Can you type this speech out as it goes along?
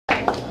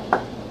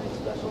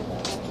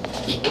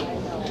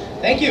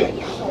Thank you.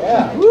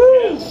 Yeah.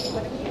 Woo.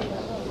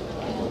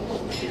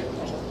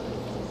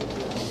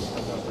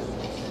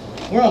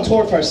 We're on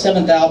tour for our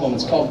 7th album.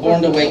 It's called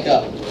Born to Wake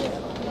Up.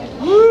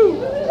 Woo.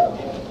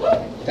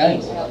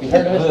 Thanks. You've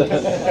heard of it?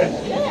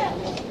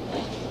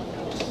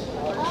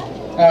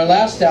 Our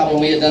last album,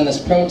 we had done this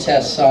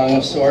protest song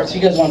of sorts.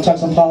 You guys want to talk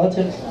some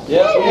politics?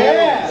 Yeah.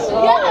 Yeah.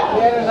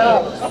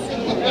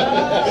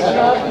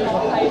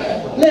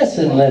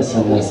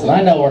 Listen.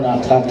 I know we're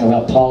not talking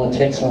about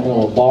politics in a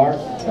little bar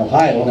in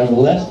Ohio,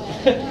 nevertheless.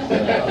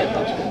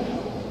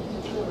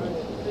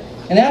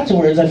 And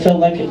afterwards, I felt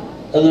like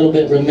a little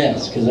bit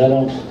remiss because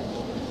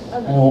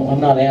I'm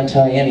not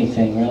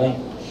anti-anything really.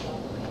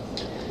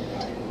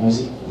 I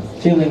was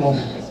feeling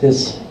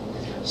this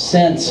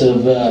sense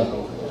of,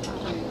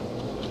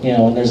 you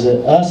know, there's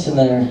a us and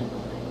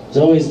there's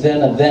always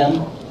then a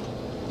them,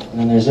 and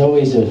then there's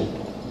always a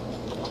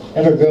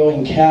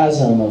ever-growing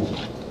chasm of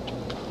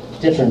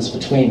difference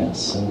between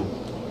us. And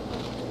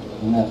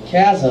that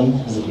chasm,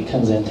 as it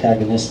becomes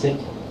antagonistic,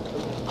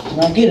 does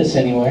not get us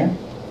anywhere.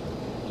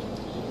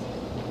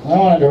 I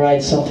wanted to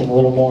write something a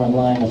little more in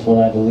line with what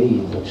I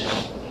believe, which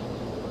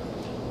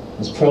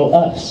is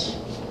pro-us.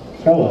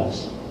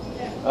 Pro-us.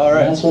 All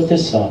right. And that's what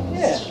this song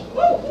is.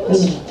 Yeah.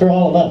 This is for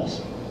all of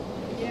us.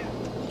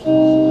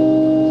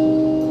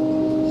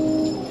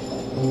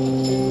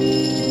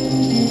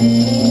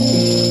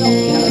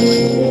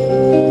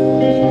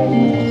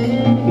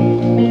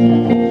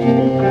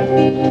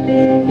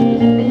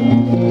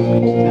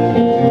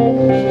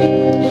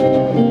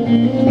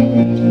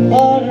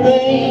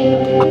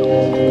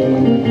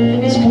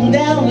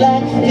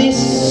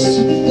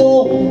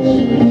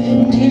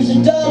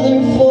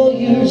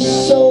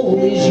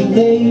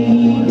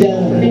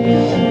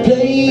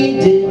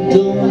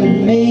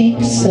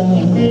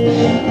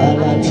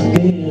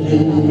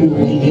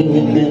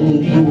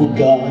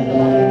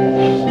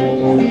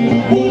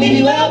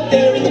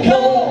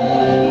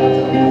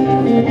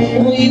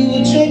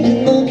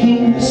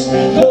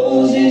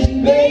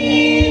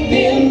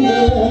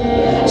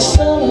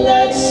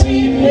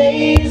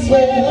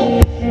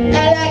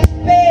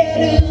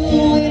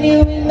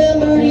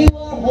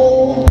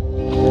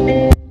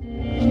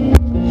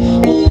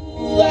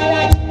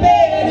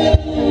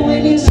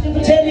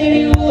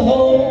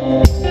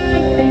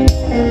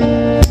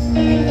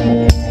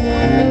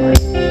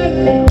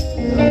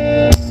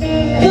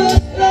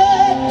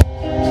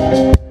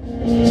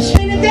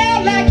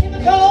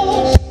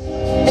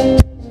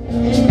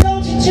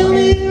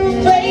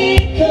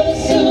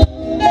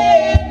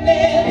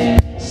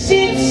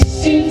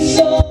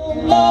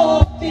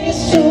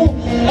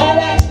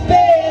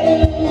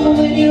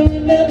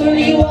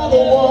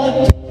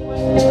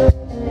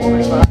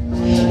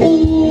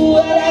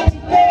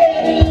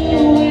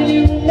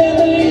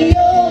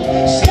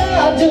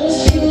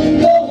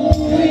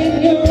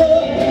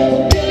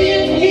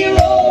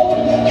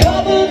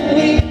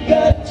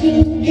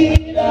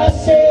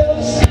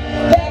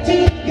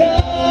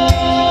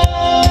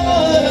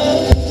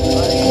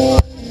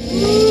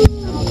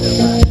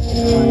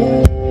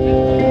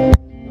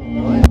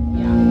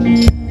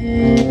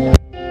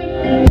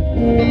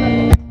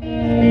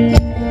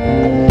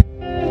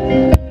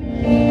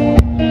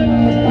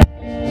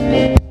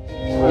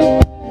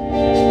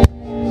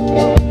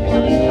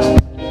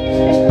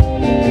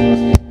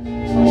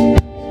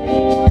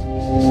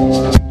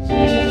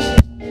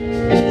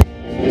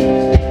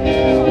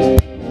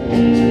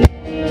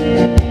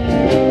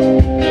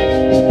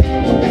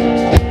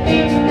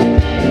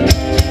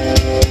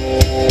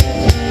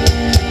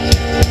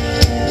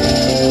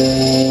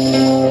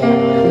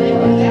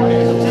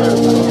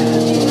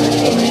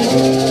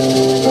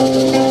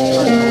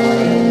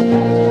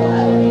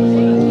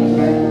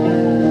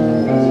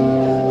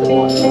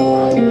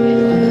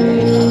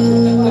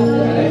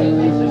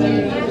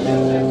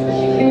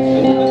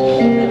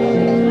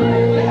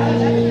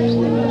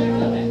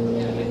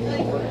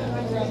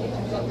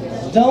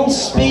 Don't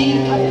speak,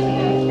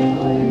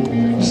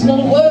 there's not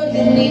a word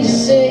you need to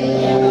say.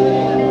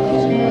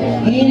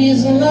 It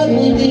isn't like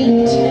we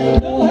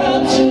didn't know how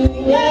to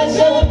rise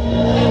up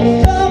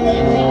from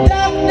the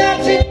dark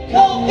nights and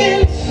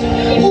coffins.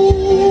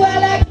 Ooh, I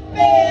like it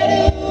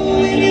better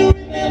when you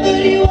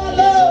remembered you are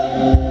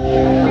loved.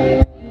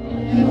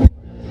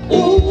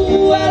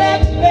 Ooh, I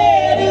like it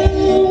better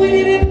when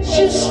you didn't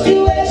just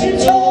do as you're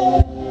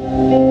told.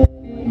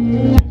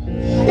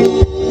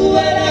 Ooh, I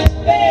like it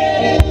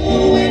better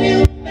when you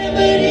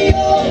remembered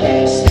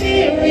your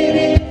spirit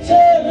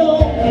eternal.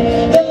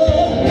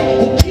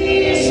 The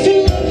keys to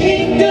the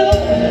kingdom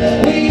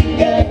we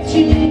got.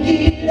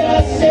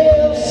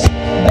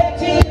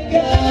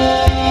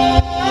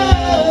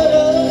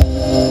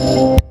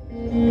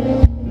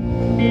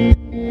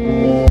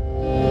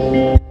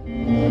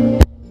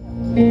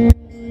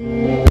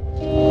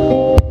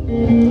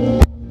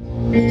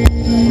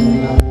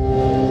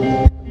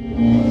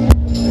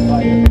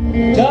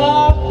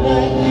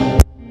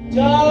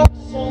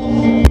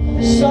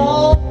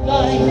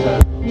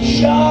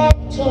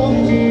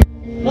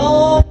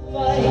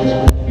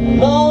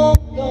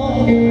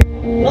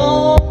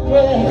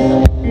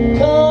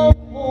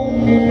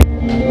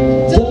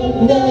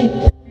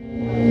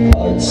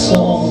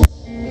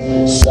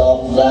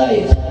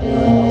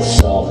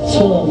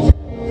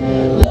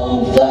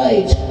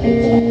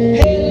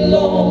 Hey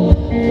Lord,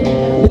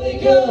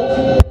 wake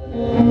up